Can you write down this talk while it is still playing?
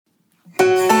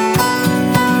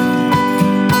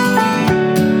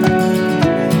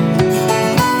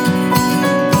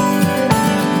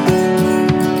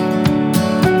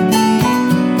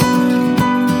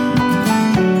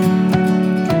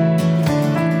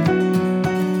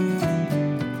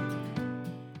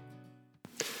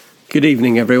Good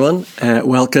evening, everyone.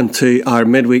 Welcome to our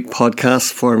midweek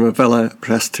podcast for Movilla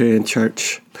Presbyterian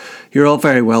Church. You're all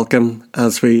very welcome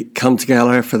as we come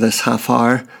together for this half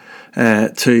hour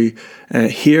to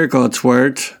hear God's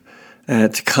word,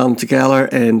 to come together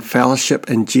in fellowship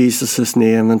in Jesus'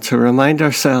 name, and to remind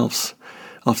ourselves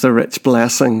of the rich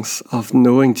blessings of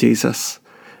knowing Jesus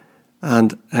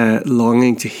and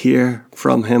longing to hear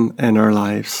from him in our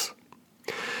lives.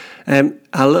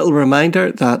 A little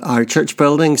reminder that our church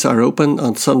buildings are open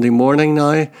on Sunday morning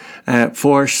now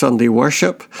for Sunday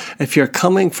worship. If you're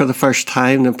coming for the first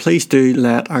time, then please do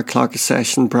let our Clogher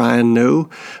Session Brian know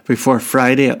before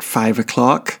Friday at 5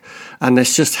 o'clock. And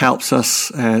this just helps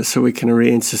us so we can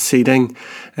arrange the seating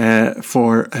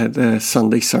for the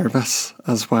Sunday service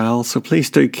as well. So please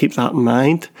do keep that in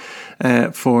mind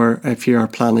for if you are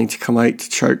planning to come out to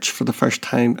church for the first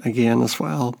time again as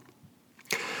well.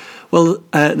 Well,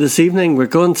 this evening we're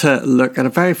going to look at a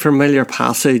very familiar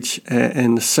passage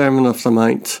in the Sermon on the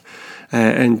Mount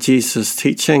in Jesus'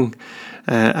 teaching,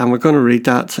 and we're going to read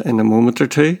that in a moment or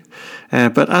two.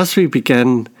 But as we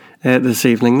begin this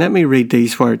evening, let me read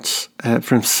these words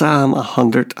from Psalm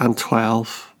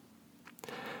 112.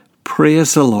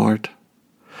 Praise the Lord.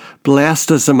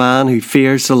 Blessed is the man who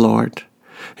fears the Lord,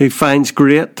 who finds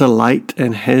great delight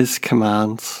in his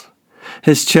commands.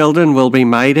 His children will be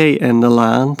mighty in the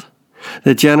land.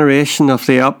 The generation of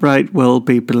the upright will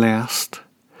be blessed.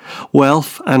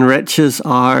 Wealth and riches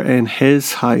are in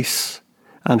his house,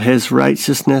 and his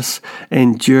righteousness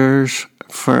endures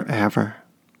forever.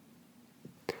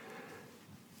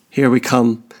 Here we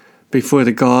come before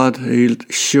the God who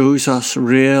shows us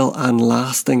real and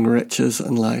lasting riches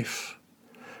in life.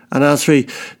 And as we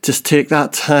just take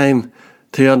that time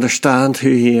to understand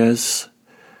who he is,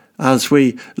 as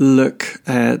we look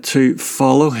to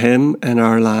follow him in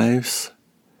our lives,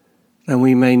 then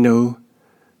we may know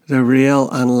the real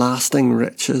and lasting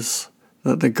riches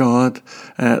that the God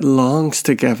longs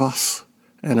to give us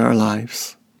in our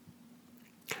lives.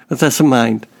 With this in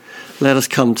mind, let us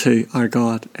come to our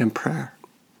God in prayer.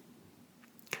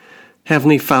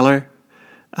 Heavenly Father,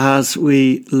 as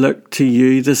we look to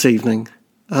you this evening,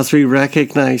 as we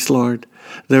recognise, Lord,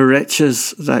 the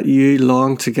riches that you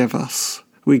long to give us,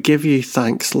 we give you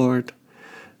thanks, Lord,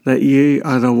 that you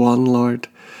are the one, Lord,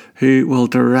 who will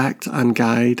direct and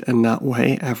guide in that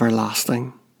way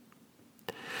everlasting.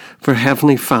 For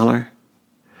Heavenly Father,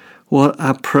 what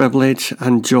a privilege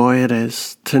and joy it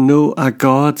is to know a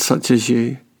God such as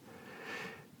you.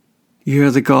 You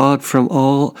are the God from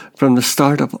the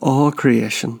start of all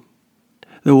creation,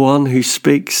 the one who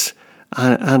speaks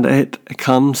and it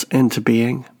comes into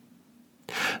being.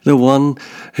 The one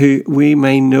who we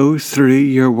may know through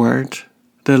your word,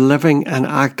 the living and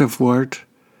active word,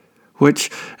 which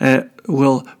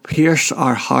will pierce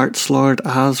our hearts, Lord,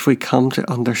 as we come to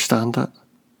understand it.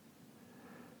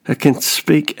 It can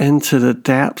speak into the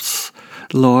depths,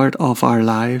 Lord, of our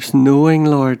lives, knowing,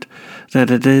 Lord, that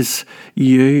it is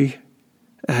you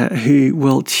who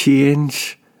will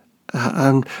change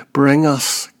and bring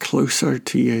us closer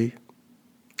to you.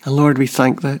 And Lord, we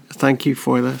thank you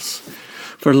for this.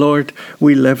 For Lord,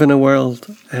 we live in a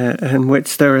world in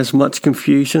which there is much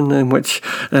confusion, in which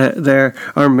there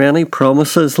are many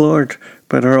promises, Lord,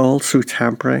 but are also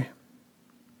temporary.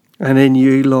 And in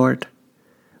you, Lord,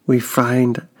 we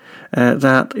find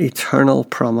that eternal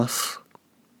promise,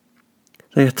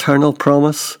 the eternal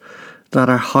promise that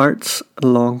our hearts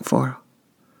long for.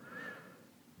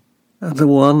 The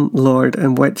one, Lord,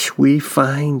 in which we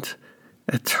find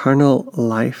eternal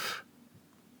life.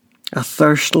 A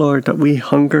thirst, Lord, that we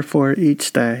hunger for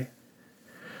each day.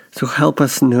 So help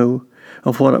us know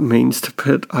of what it means to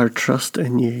put our trust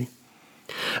in you.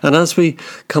 And as we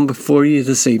come before you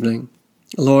this evening,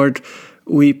 Lord,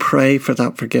 we pray for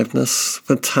that forgiveness,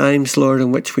 for times, Lord,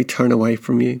 in which we turn away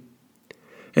from you.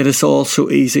 It is all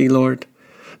so easy, Lord,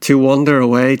 to wander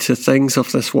away to things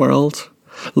of this world,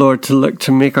 Lord, to look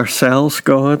to make ourselves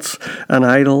gods and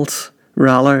idols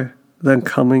rather than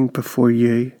coming before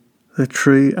you, the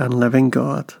true and living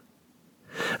God.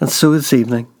 And so this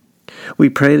evening, we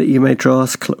pray that you may draw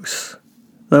us close,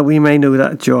 that we may know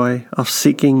that joy of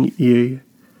seeking you,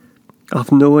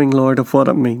 of knowing, Lord, of what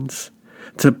it means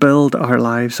to build our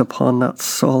lives upon that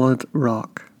solid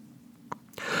rock.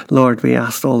 Lord, we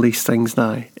ask all these things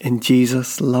now in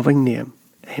Jesus' loving name.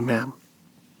 Amen.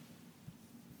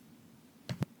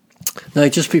 Now,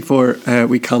 just before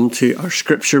we come to our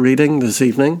scripture reading this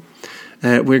evening,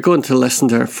 we're going to listen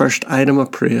to our first item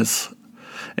of praise.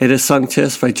 It is sung to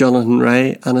us by Jonathan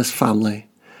Ray and his family,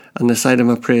 and this item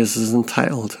of praise is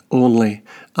entitled, Only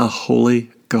a Holy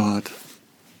God.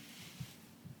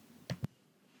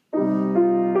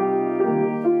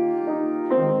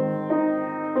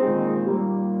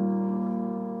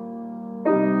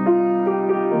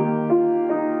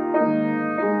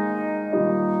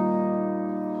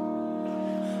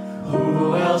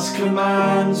 else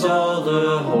commands all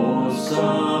the hosts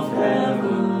of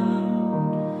heaven?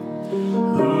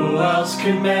 Who else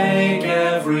can make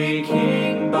every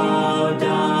king bow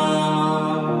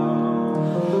down?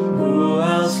 Who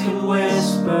else can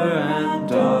whisper and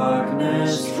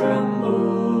darkness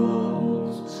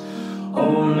trembles?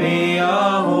 Only a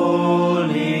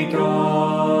holy God.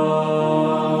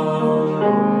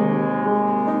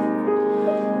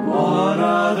 What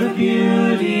other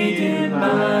beauty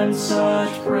demands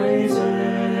such praises?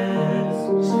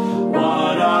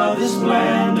 What other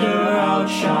splendor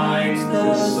outshines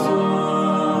the sun?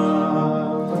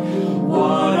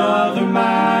 What other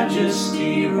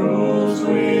majesty rules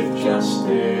with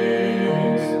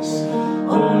justice?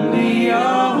 Only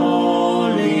a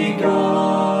holy God.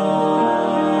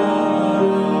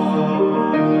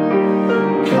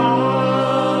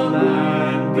 Come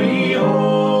and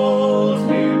behold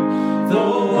him, the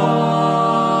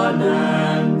one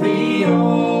and the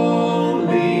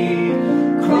only.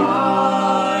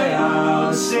 Cry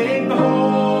out, sing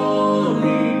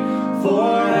holy,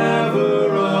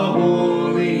 forever a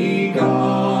holy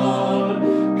God.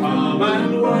 Come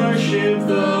and worship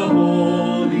the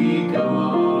holy God.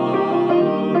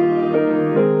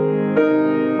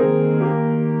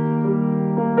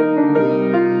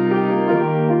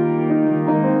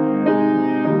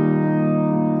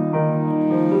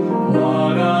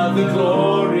 What other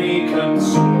glory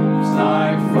consumes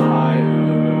like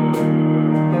fire?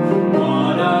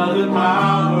 What other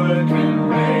power can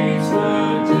raise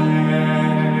the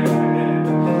dead?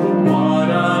 What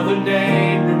other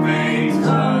name remains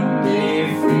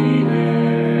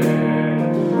undefeated?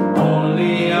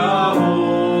 Only a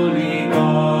holy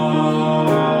God.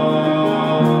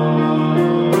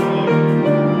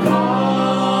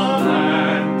 Come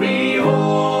and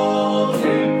behold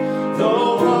him, the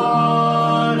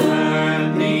one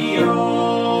and the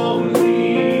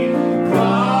only.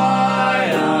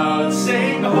 Cry out,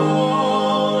 sing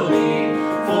holy,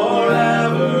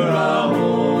 forever a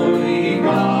holy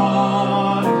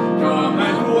God. Come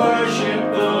and worship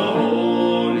the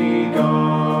holy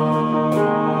God.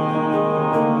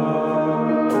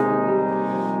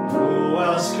 Who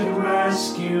else could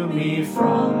rescue me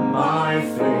from my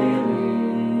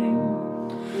failing?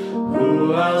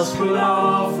 Who else could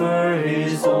offer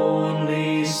his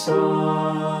only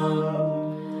Son?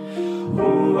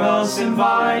 Who else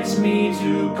invites me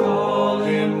to call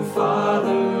him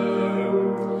Father?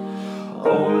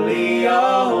 Only a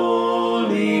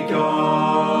holy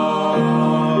God.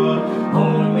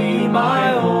 Only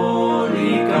my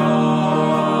holy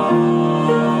God.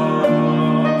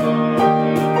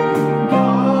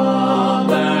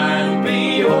 Come and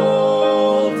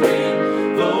behold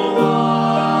him, the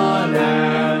one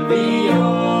and the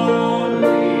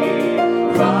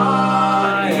only.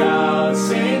 Cry out,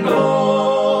 sing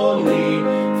holy,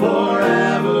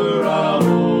 forever a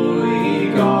holy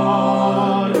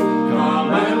God.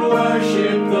 Come and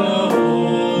worship the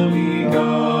holy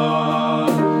God.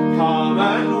 Come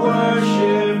and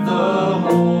worship the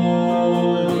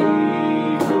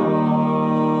holy God.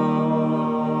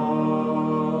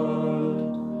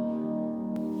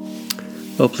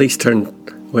 Well, please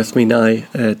turn with me now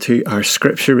to our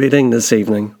scripture reading this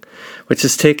evening, which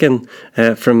is taken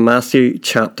from Matthew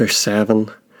chapter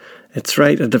 7. It's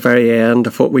right at the very end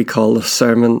of what we call the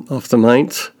Sermon of the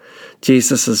Mount.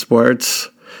 Jesus'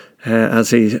 words as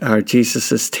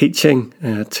Jesus is teaching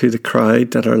to the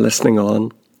crowd that are listening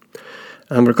on.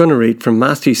 And we're going to read from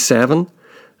Matthew 7,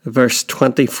 verse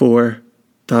 24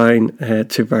 down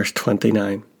to verse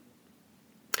 29.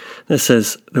 This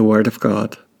is the word of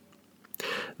God.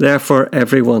 Therefore,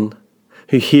 everyone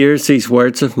who hears these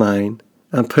words of mine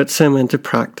and puts them into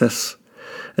practice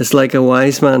is like a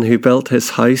wise man who built his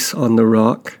house on the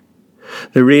rock.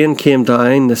 The rain came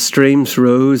down, the streams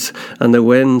rose, and the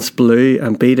winds blew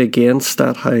and beat against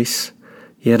that house,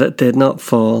 yet it did not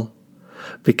fall,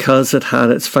 because it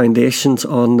had its foundations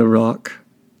on the rock.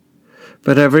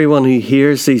 But everyone who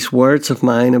hears these words of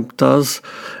mine and does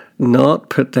not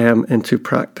put them into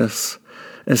practice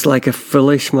is like a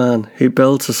foolish man who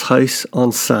builds his house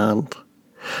on sand.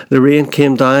 The rain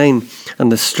came down,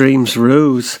 and the streams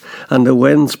rose, and the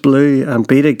winds blew and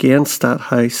beat against that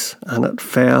house, and it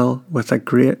fell with a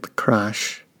great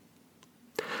crash.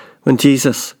 When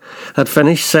Jesus had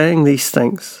finished saying these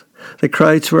things, the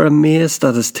crowds were amazed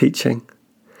at his teaching,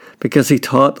 because he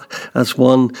taught as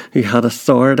one who had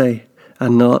authority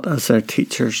and not as their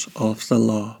teachers of the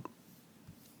law.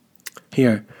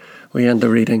 Here we end the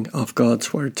reading of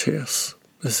God's word to us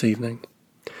this evening.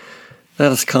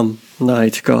 Let us come now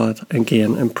to God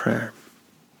again in prayer.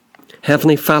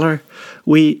 Heavenly Father,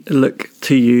 we look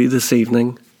to you this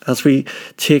evening as we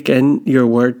take in your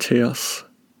word to us,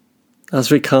 as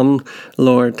we come,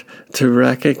 Lord, to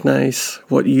recognise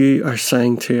what you are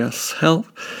saying to us. Help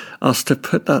us to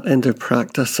put that into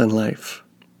practice in life,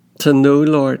 to know,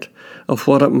 Lord, of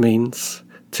what it means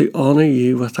to honour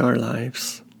you with our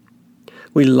lives.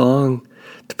 We long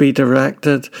to be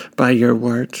directed by your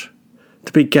word,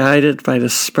 to be guided by the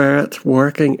Spirit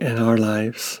working in our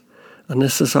lives. And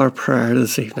this is our prayer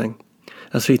this evening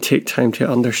as we take time to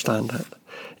understand it.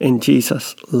 In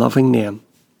Jesus' loving name,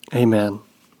 amen.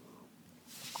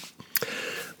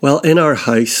 Well, in our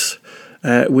house,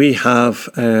 we have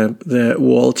the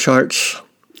wall charts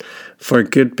for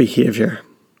good behaviour.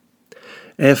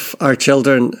 If our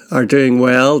children are doing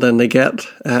well, then they get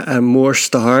more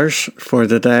stars for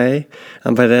the day.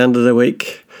 And by the end of the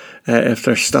week, if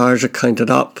their stars are counted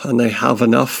up and they have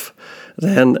enough,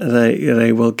 then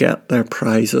they will get their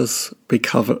prizes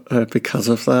because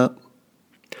of that.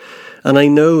 And I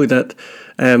know that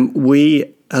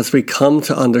as we come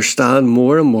to understand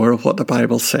more and more of what the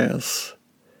Bible says,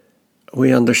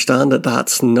 we understand that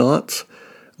that's not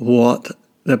what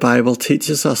the Bible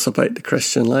teaches us about the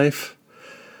Christian life.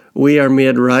 We are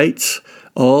made right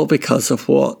all because of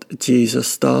what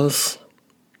Jesus does.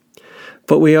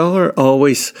 But we are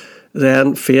always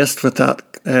then faced with that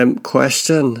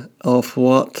question of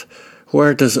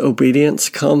where does obedience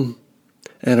come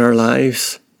in our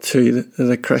lives to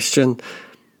the Christian?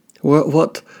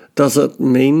 What does it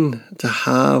mean to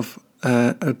have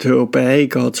to obey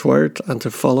God's word and to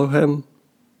follow him?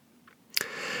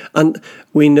 And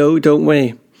we know, don't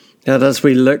we, that as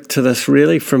we look to this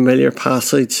really familiar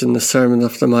passage in the Sermon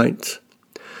of the Mount,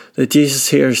 that Jesus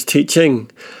here is teaching,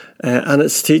 and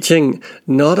it's teaching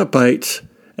not about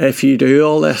if you do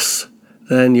all this,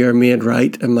 then you're made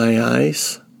right in my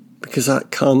eyes, because that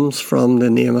comes from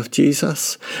the name of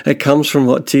Jesus. It comes from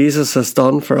what Jesus has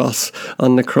done for us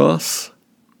on the cross.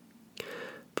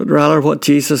 But rather what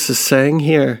Jesus is saying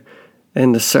here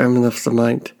in the Sermon of the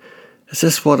Mount, is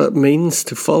this what it means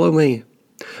to follow me?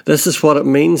 This is what it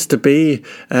means to be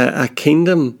a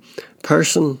kingdom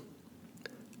person,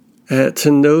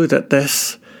 to know that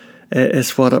this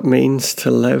is what it means to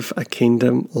live a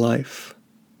kingdom life.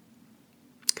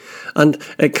 And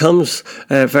it comes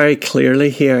very clearly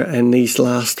here in these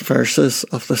last verses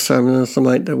of the Sermon on the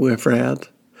Mount that we've read.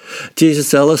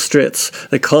 Jesus illustrates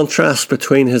the contrast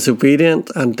between his obedient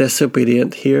and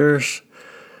disobedient hearers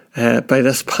by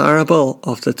this parable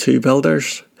of the two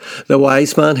builders. The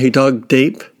wise man who dug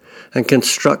deep and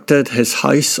constructed his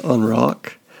house on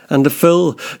rock, and the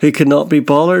fool who could not be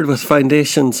bothered with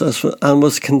foundations and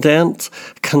was content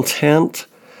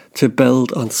to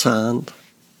build on sand.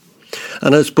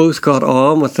 And as both got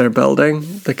on with their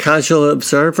building, the casual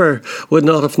observer would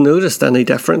not have noticed any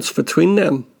difference between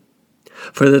them,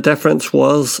 for the difference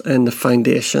was in the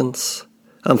foundations,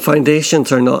 and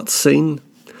foundations are not seen.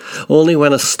 Only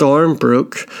when a storm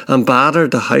broke and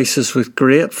battered the houses with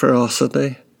great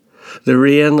ferocity, the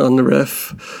rain on the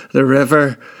roof, the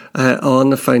river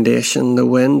on the foundation, the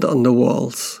wind on the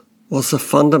walls, was the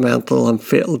fundamental and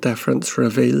fatal difference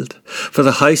revealed. For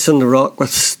the house on the rock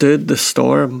withstood the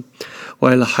storm,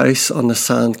 while the house on the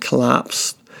sand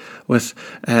collapsed with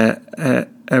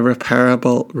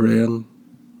irreparable ruin.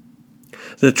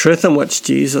 The truth in which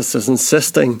Jesus is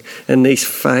insisting in these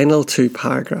final two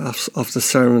paragraphs of the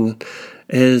sermon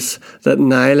is that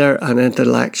neither an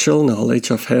intellectual knowledge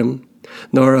of him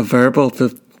nor a verbal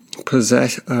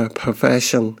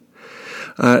profession,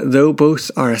 though both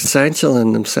are essential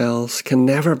in themselves, can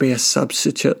never be a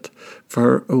substitute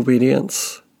for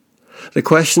obedience. The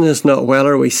question is not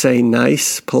whether we say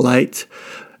nice, polite,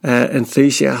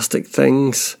 enthusiastic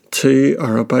things to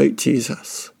or about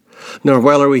Jesus, nor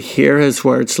whether we hear his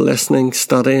words listening,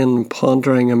 studying,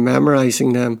 pondering and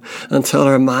memorising them until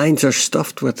our minds are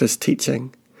stuffed with his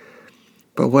teaching,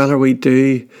 but whether we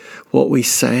do what we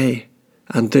say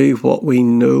and do what we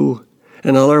know.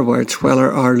 In other words,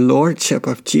 whether our lordship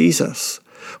of Jesus,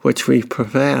 which we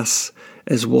profess,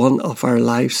 is one of our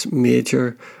life's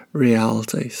major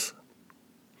realities.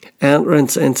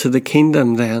 Entrance into the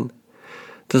kingdom, then,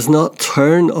 does not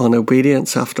turn on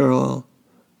obedience after all.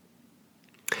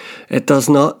 It does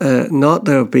not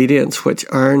the obedience which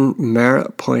earn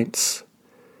merit points,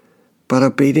 but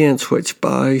obedience which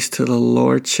bows to the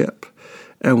lordship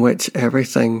in which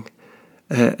everything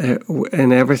and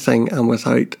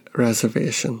without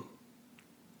reservation.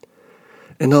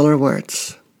 In other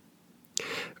words,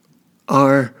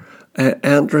 our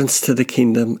entrance to the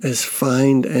kingdom is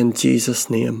found in Jesus'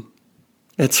 name.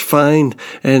 It's found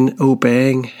in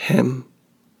obeying him.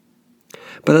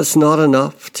 But it's not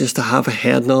enough just to have a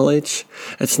head knowledge.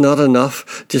 It's not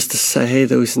enough just to say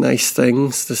those nice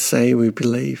things to say we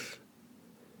believe.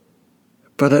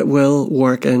 But it will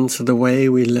work into the way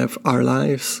we live our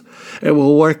lives. It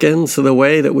will work into the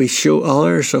way that we show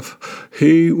others of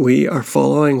who we are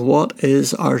following, what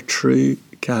is our true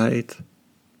guide.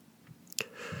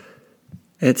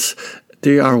 It's,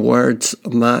 do our words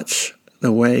match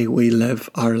the way we live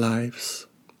our lives?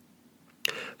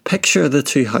 Picture the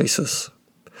two houses.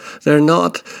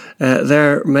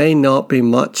 There may not be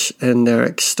much in their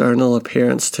external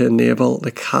appearance to enable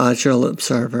the casual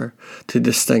observer to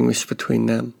distinguish between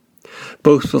them.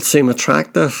 Both will seem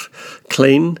attractive,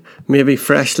 clean, maybe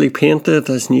freshly painted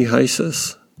as new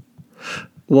houses.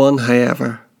 One,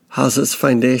 however, has its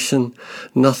foundation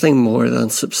nothing more than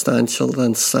substantial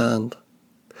than sand.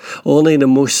 Only the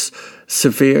most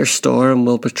severe storm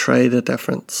will betray the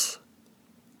difference.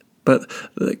 But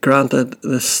granted,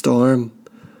 the storm,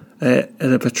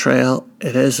 the betrayal,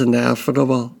 it is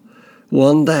inevitable.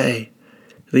 One day,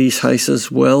 these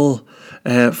houses will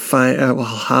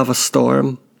have a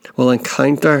storm, will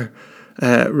encounter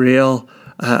real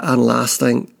and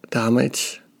lasting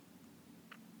damage.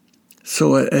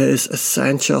 So it is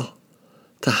essential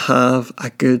to have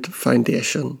a good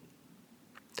foundation.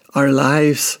 Our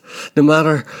lives, no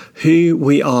matter who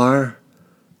we are,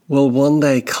 will one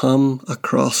day come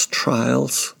across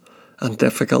trials and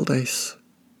difficulties.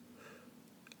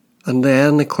 And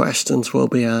then the questions will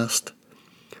be asked.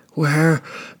 Where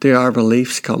do our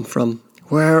beliefs come from?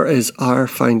 Where is our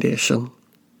foundation?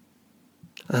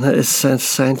 And it is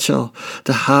essential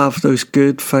to have those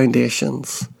good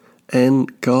foundations in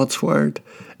God's Word,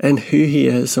 in who He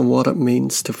is and what it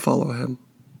means to follow Him.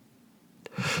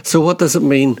 So what does it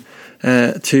mean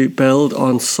to build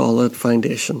on solid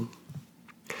foundation?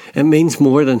 It means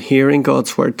more than hearing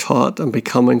God's Word taught and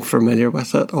becoming familiar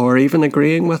with it or even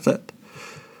agreeing with it.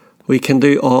 We can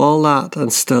do all that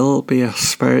and still be a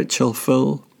spiritual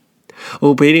fool.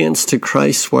 Obedience to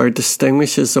Christ's Word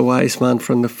distinguishes the wise man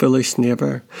from the foolish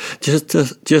neighbour, just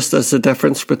as the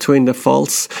difference between the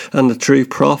false and the true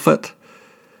prophet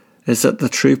is that the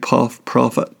true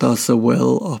prophet does the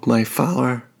will of my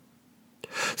Father.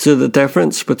 So the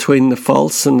difference between the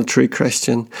false and the true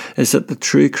Christian is that the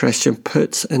true Christian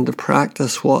puts into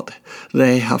practice what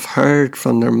they have heard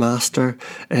from their master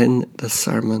in the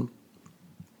sermon.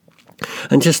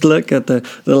 And just look at the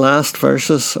last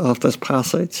verses of this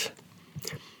passage.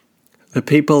 The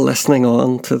people listening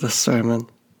on to the sermon,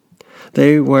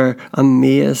 they were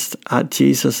amazed at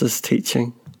Jesus'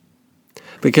 teaching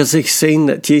because they've seen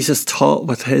that Jesus taught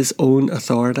with His own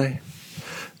authority.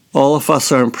 All of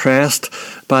us are impressed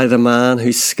by the man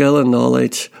whose skill and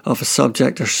knowledge of a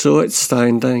subject are so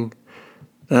astounding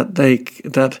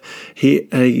that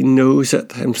he knows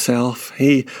it himself.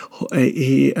 He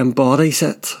embodies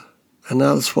it. And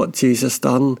that's what Jesus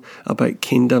done about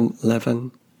kingdom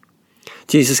living.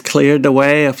 Jesus cleared the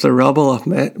way of the rubble of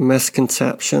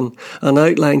misconception and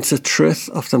outlines the truth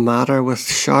of the matter with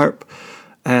sharp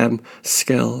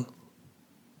skill.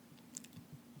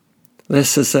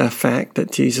 This is the effect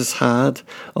that Jesus had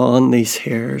on these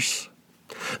hearers.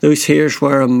 Those hearers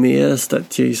were amazed at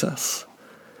Jesus.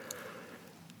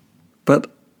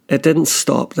 But it didn't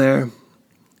stop there.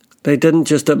 They didn't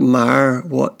just admire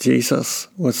what Jesus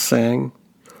was saying,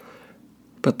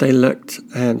 but they looked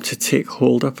to take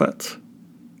hold of it.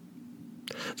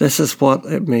 This is what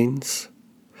it means.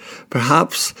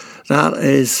 Perhaps that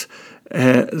is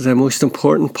the most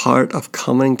important part of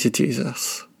coming to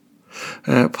Jesus.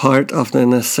 Part of the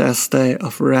necessity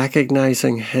of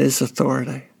recognizing His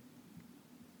authority.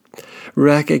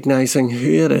 Recognizing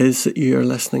who it is that you are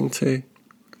listening to.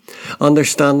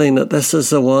 Understanding that this is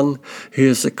the one who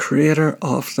is the creator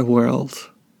of the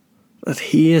world. That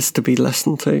He is to be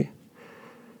listened to.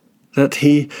 That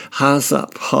He has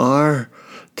that power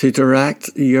to direct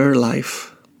your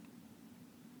life.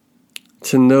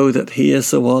 To know that He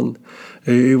is the one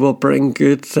who will bring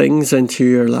good things into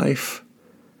your life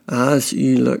as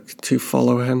you look to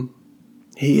follow Him.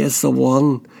 He is the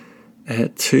one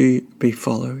to be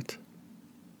followed.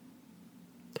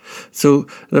 So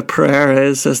the prayer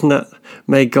is, isn't it?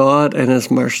 May God in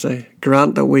His mercy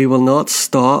grant that we will not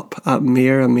stop at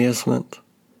mere amazement,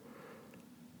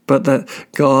 but that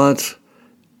God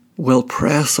will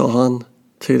press on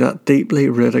to that deeply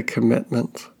rooted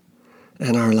commitment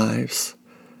in our lives,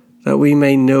 that we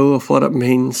may know of what it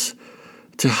means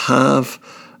to have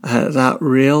that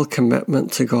real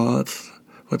commitment to God,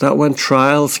 but that when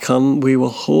trials come, we will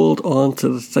hold on to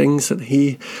the things that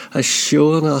He has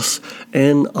shown us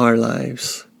in our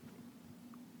lives,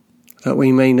 that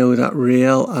we may know that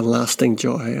real and lasting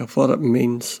joy of what it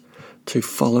means to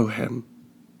follow him.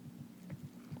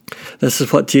 This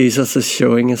is what Jesus is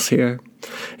showing us here.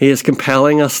 He is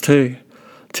compelling us to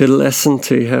listen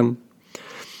to him,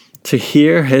 to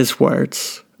hear his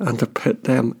words, and to put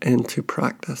them into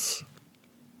practice.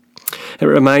 It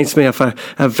reminds me of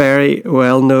a very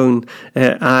well-known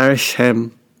Irish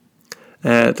hymn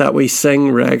that we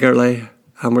sing regularly,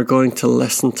 and we're going to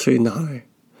listen to now.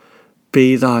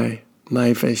 Be thou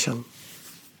my vision.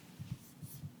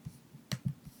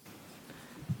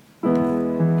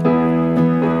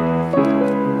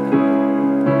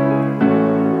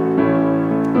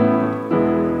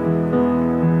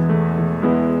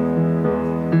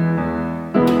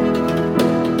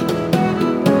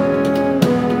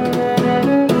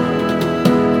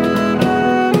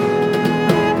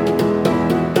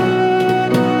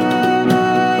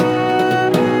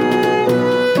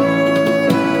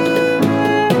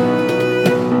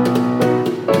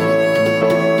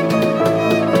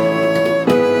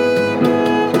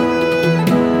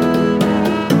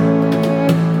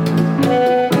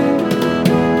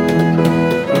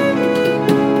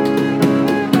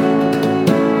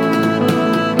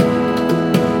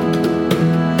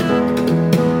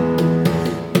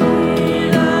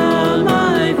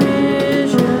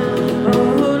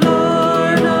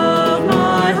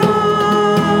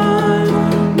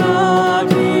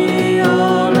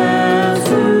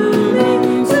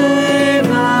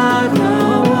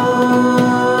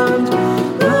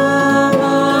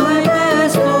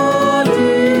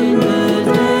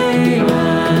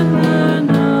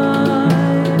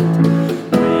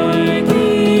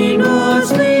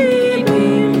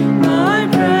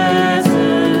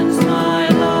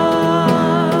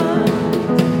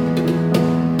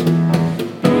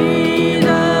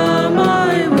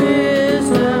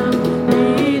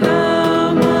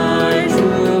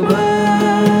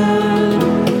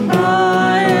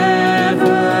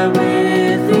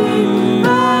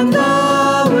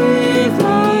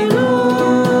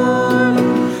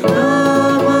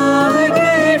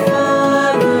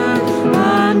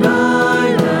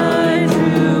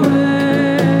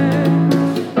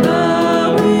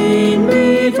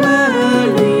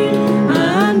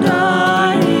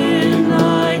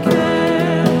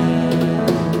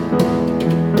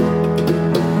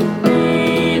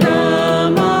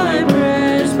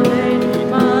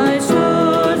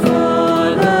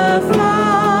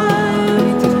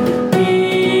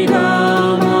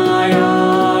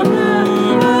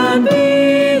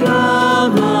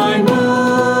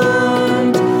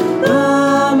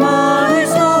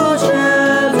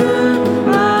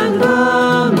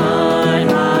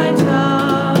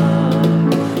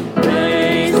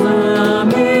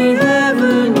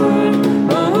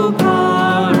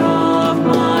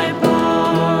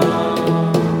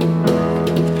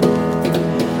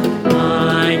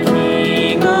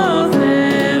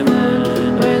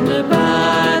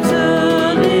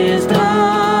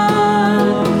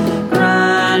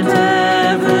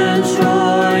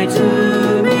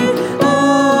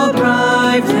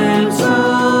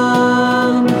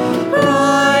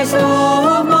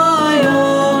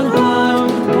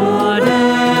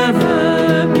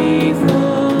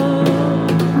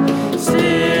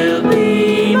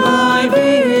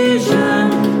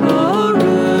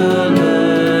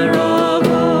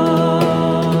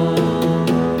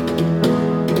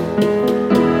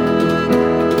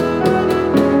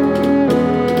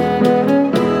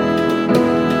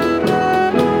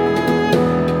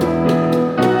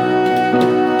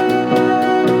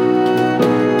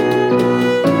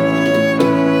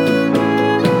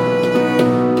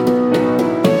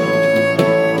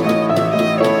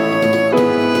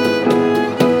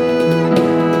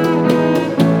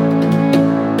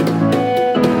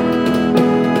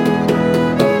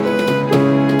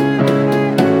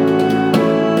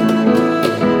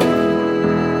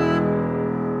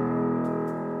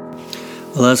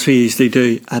 Well, as we usually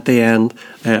do at the end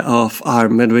of our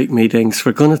midweek meetings,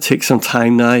 we're going to take some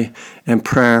time now in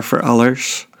prayer for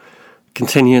others,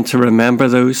 continuing to remember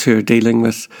those who are dealing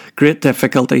with great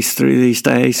difficulties through these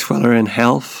days, whether in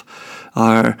health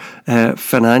or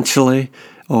financially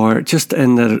or just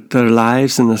in their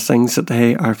lives and the things that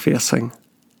they are facing.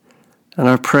 And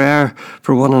our prayer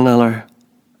for one another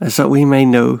is that we may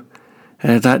know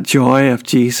that joy of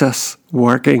Jesus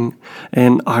working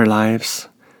in our lives,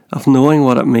 of knowing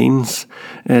what it means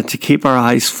to keep our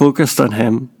eyes focused on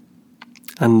him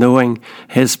and knowing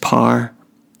his power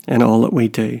in all that we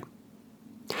do.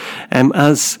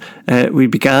 As we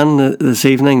began this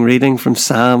evening reading from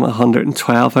Psalm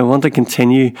 112, I want to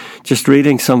continue just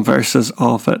reading some verses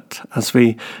of it as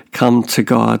we come to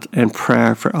God in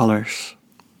prayer for others.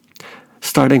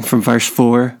 Starting from verse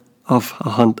 4, of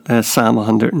Psalm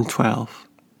 112.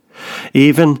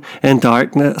 Even in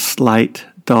darkness, light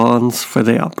dawns for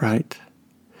the upright.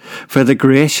 For the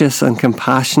gracious and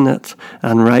compassionate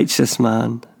and righteous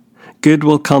man, good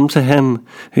will come to him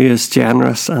who is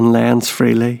generous and lends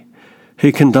freely,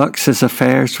 who conducts his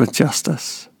affairs with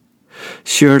justice.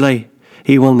 Surely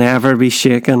he will never be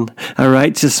shaken. A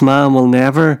righteous man will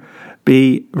never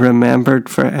be remembered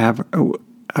forever.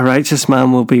 A righteous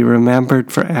man will be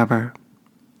remembered forever.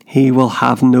 He will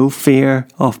have no fear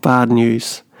of bad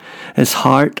news. His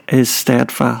heart is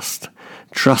steadfast,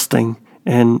 trusting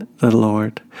in the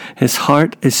Lord. His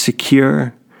heart is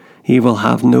secure. He will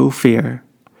have no fear.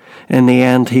 In the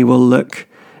end, he will look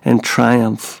in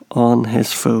triumph on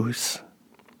his foes.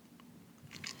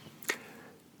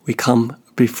 We come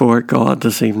before God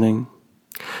this evening,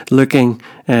 looking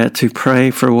to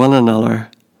pray for one another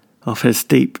of his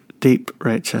deep, deep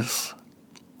riches.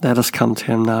 Let us come to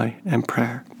him now in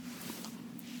prayer.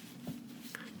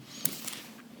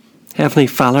 Heavenly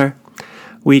Father,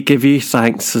 we give you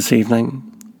thanks this evening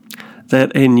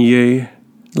that in you,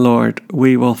 Lord,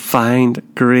 we will find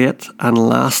great and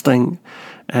lasting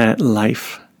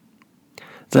life.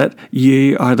 That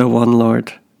you are the one,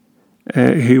 Lord,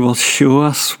 who will show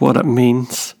us what it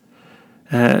means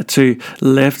to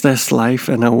live this life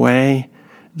in a way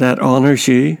that honours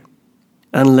you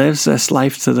and lives this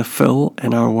life to the full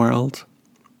in our world.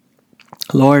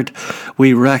 Lord,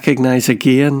 we recognise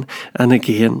again and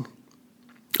again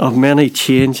of many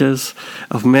changes,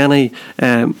 of many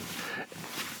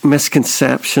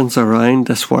misconceptions around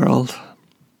this world.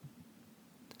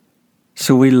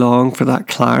 So we long for that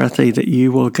clarity that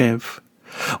you will give.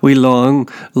 We long,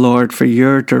 Lord, for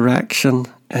your direction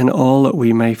in all that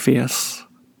we may face.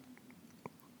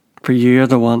 For you are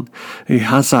the one who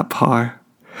has that power.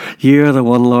 You are the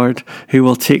one, Lord, who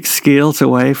will take scales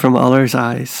away from others'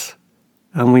 eyes,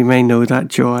 and we may know that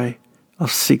joy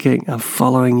of seeking and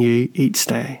following you each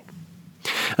day.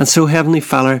 And so, Heavenly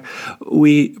Father,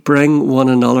 we bring one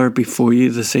another before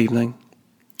you this evening.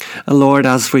 And Lord,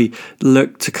 as we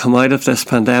look to come out of this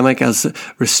pandemic, as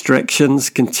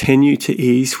restrictions continue to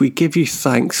ease, we give you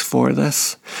thanks for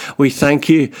this. We thank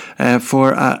you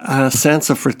for a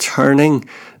sense of returning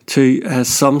to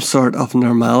some sort of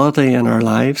normality in our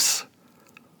lives.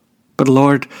 But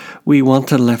Lord, we want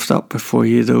to lift up before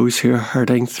you those who are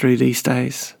hurting through these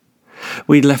days.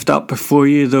 We lift up before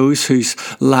you those whose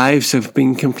lives have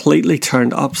been completely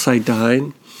turned upside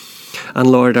down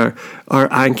and, Lord, are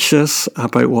anxious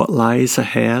about what lies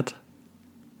ahead.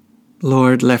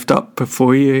 Lord, lift up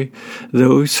before you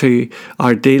those who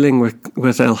are dealing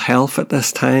with ill health at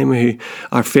this time, who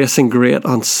are facing great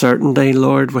uncertainty,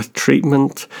 Lord, with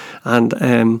treatment and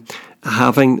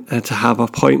having to have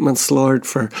appointments, Lord,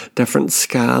 for different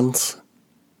scans.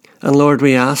 And Lord,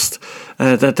 we ask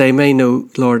that they may know,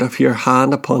 Lord, of your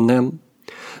hand upon them,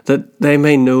 that they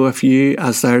may know of you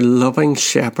as their loving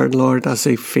shepherd, Lord, as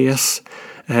they face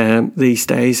these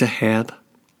days ahead.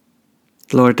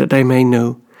 Lord, that they may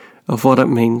know of what it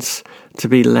means to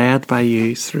be led by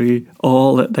you through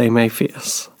all that they may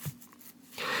face.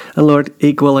 And Lord,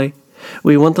 equally,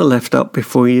 we want to lift up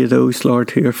before you those,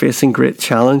 Lord, who are facing great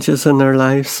challenges in their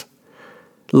lives.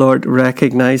 Lord,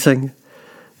 recognising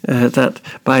that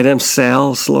by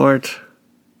themselves, Lord,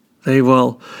 they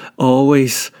will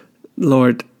always,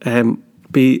 Lord,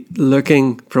 be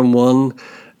looking from one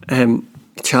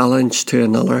challenge to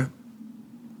another.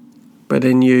 But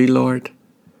in you, Lord,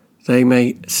 they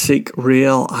may seek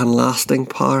real and lasting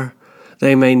power.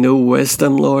 They may know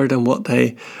wisdom, Lord, in what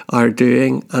they are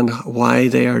doing and why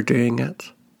they are doing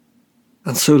it.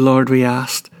 And so, Lord, we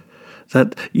ask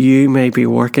that you may be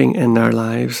working in their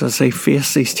lives as they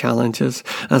face these challenges,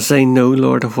 as they know,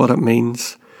 Lord, of what it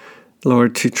means,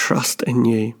 Lord, to trust in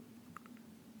you.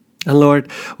 And Lord,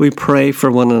 we pray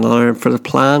for one another and for the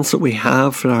plans that we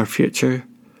have for our future,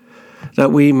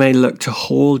 that we may look to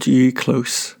hold you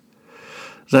close,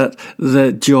 that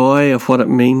the joy of what it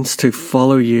means to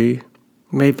follow you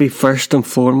may be first and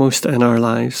foremost in our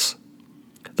lives,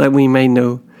 that we may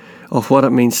know of what it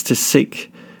means to seek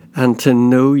and to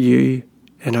know you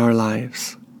in our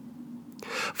lives.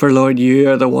 For Lord, you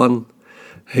are the one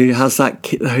who has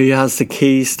the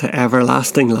keys to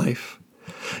everlasting life.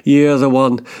 You are the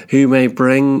one who may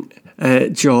bring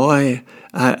joy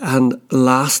and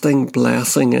lasting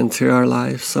blessing into our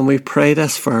lives. And we pray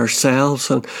this for ourselves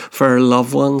and for our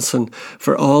loved ones and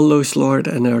for all those, Lord,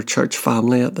 in our church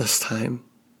family at this time.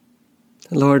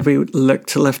 Lord, we look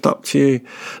to lift up to you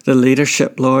the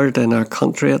leadership, Lord, in our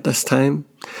country at this time.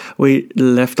 We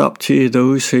lift up to you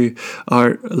those who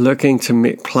are looking to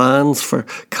make plans for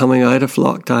coming out of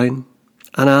lockdown.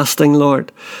 And asking,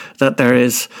 Lord, that there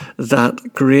is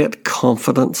that great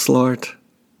confidence, Lord,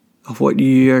 of what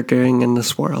you are doing in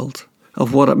this world,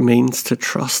 of what it means to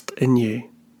trust in you.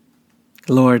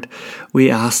 Lord,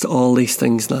 we ask all these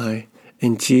things now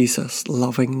in Jesus'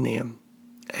 loving name.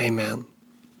 Amen.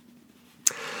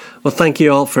 Well, thank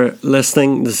you all for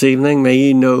listening this evening. May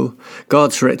you know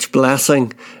God's rich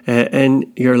blessing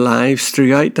in your lives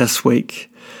throughout this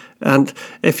week. And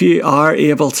if you are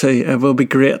able to, it will be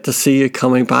great to see you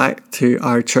coming back to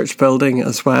our church building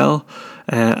as well.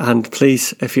 And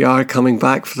please, if you are coming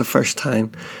back for the first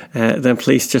time, then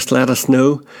please just let us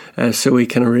know so we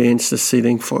can arrange the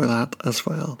seating for that as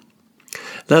well.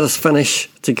 Let us finish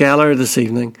together this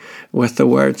evening with the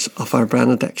words of our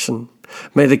benediction.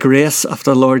 May the grace of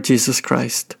the Lord Jesus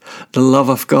Christ, the love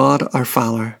of God our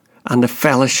Father, and the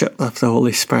fellowship of the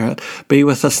Holy Spirit be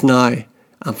with us now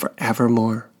and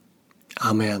forevermore.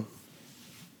 Amen.